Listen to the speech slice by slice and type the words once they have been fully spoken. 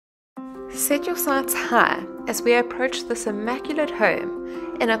Set your sights high as we approach this immaculate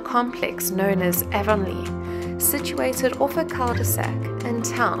home in a complex known as Avonlea, situated off a cul-de-sac in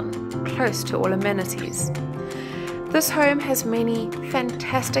town, close to all amenities. This home has many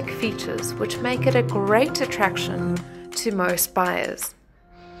fantastic features which make it a great attraction to most buyers.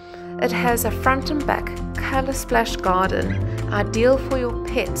 It has a front and back colour splash garden, ideal for your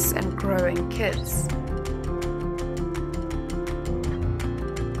pets and growing kids.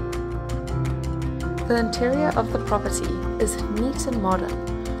 The interior of the property is neat and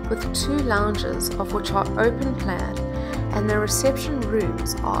modern, with 2 lounges of which are open plan, and the reception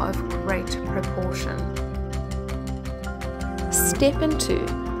rooms are of great proportion. Step into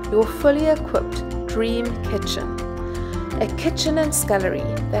your fully equipped dream kitchen. A kitchen and scullery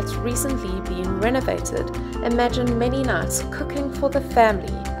that's recently been renovated. Imagine many nights cooking for the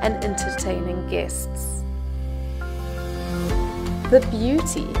family and entertaining guests. The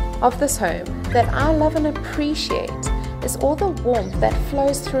beauty of this home that I love and appreciate is all the warmth that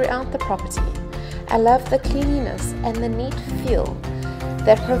flows throughout the property. I love the cleanliness and the neat feel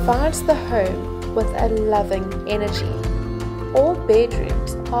that provides the home with a loving energy. All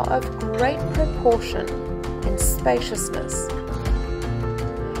bedrooms are of great proportion and spaciousness,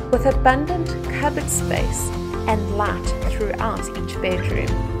 with abundant cupboard space and light throughout each bedroom.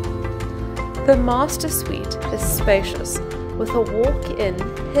 The master suite is spacious, with a walk-in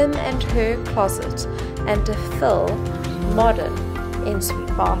him and her closet and a full modern ensuite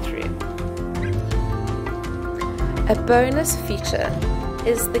bathroom. A bonus feature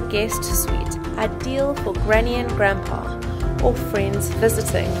is the guest suite, ideal for granny and grandpa or friends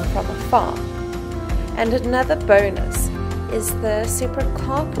visiting from afar. And another bonus is the separate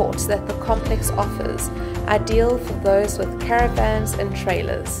carports that the complex offers, ideal for those with caravans and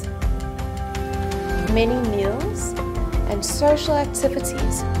trailers. Many meals and social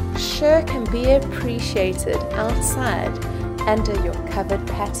activities sure can be appreciated outside under your covered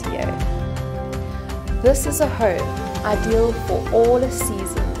patio. This is a home ideal for all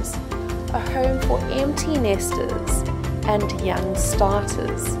seasons, a home for empty nesters and young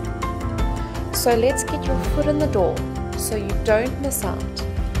starters. So let's get your foot in the door so you don't miss out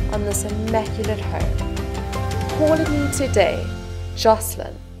on this immaculate home. Calling you today,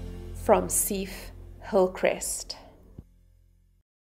 Jocelyn from Seif Hillcrest.